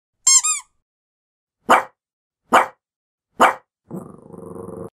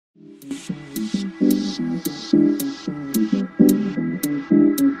Hello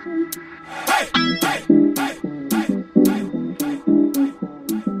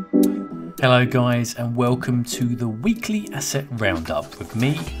guys, and welcome to the weekly asset roundup with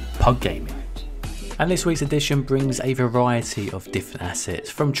me, PugGaming. And this week's edition brings a variety of different assets,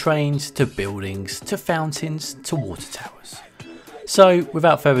 from trains to buildings to fountains to water towers. So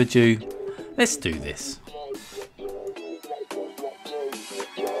without further ado, let's do this.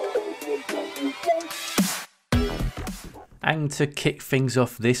 And to kick things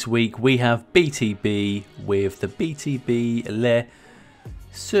off this week, we have BTB with the BTB Le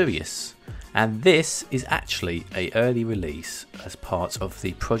Sirius. And this is actually an early release as part of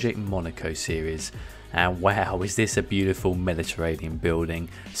the Project Monaco series. And wow, is this a beautiful Mediterranean building.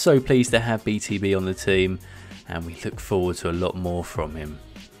 So pleased to have BTB on the team, and we look forward to a lot more from him.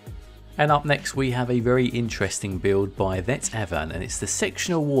 And up next we have a very interesting build by Vet Avan, and it's the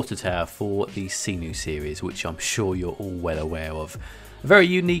sectional water tower for the Sinu series, which I'm sure you're all well aware of. A very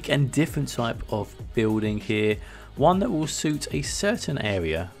unique and different type of building here, one that will suit a certain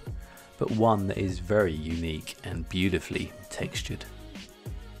area, but one that is very unique and beautifully textured.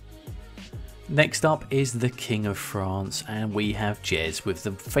 Next up is the King of France, and we have Jez with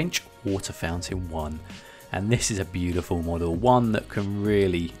the French Water Fountain 1. And this is a beautiful model, one that can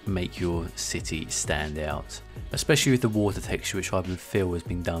really make your city stand out, especially with the water texture, which I feel has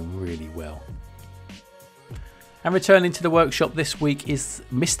been done really well. And returning to the workshop this week is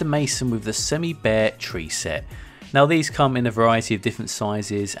Mr. Mason with the semi-bare tree set. Now these come in a variety of different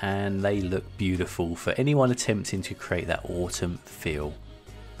sizes and they look beautiful for anyone attempting to create that autumn feel.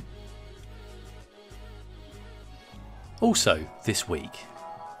 Also this week,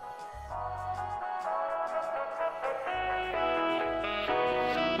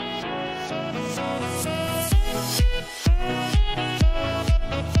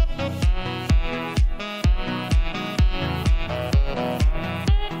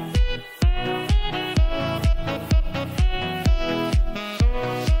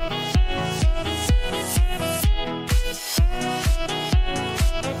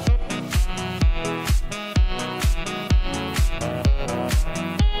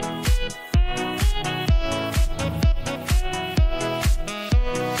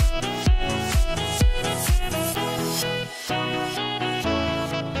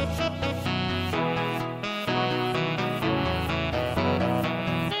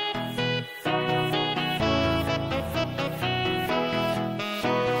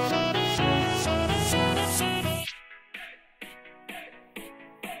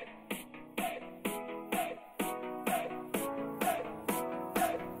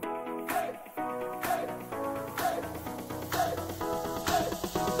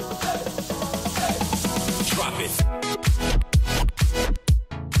 drop it.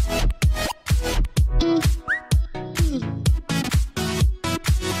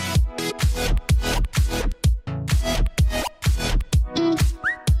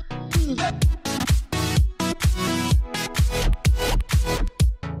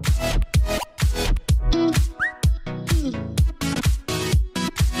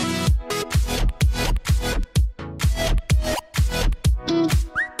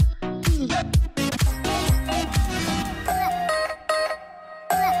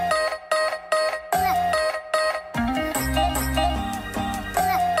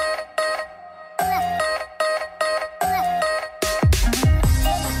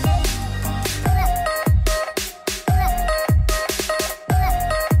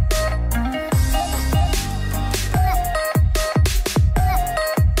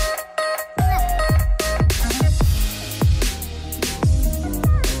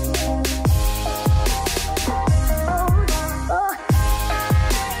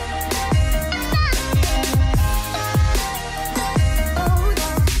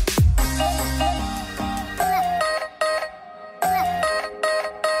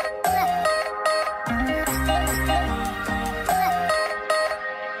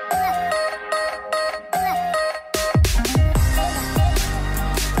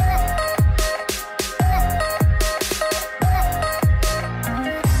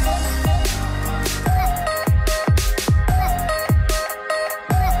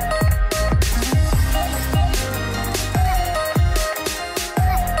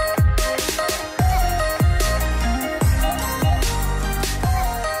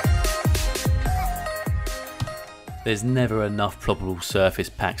 There's never enough probable surface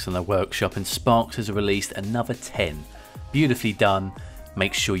packs on the workshop, and Sparks has released another 10. Beautifully done,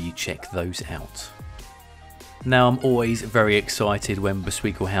 make sure you check those out. Now, I'm always very excited when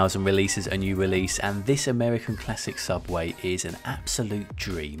Boswickelhausen releases a new release, and this American classic subway is an absolute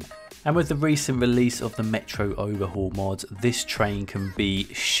dream. And with the recent release of the Metro Overhaul mod, this train can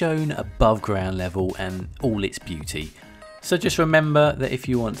be shown above ground level and all its beauty. So just remember that if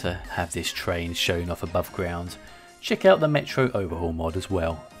you want to have this train shown off above ground, check out the Metro Overhaul mod as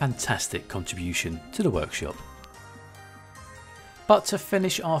well. Fantastic contribution to the workshop. But to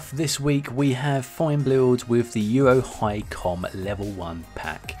finish off this week, we have fine builds with the Euro High Com Level 1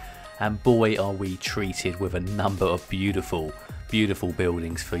 pack. And boy, are we treated with a number of beautiful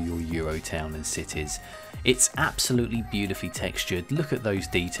buildings for your Eurotown and cities. It's absolutely beautifully textured. Look at those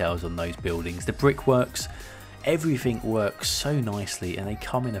details on those buildings. The brickworks, everything works so nicely, and they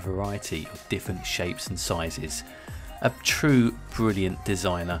come in a variety of different shapes and sizes. A true brilliant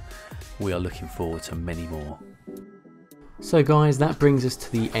designer. We are looking forward to many more. So guys, that brings us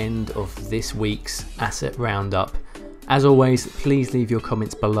to the end of this week's asset roundup. As always, please leave your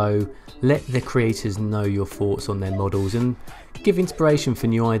comments below, let the creators know your thoughts on their models and give inspiration for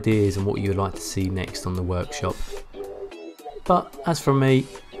new ideas and what you would like to see next on the workshop. But as from me,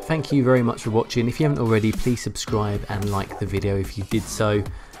 thank you very much for watching. If you haven't already, please subscribe and like the video if you did so.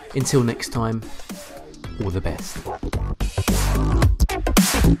 Until next time, all the best.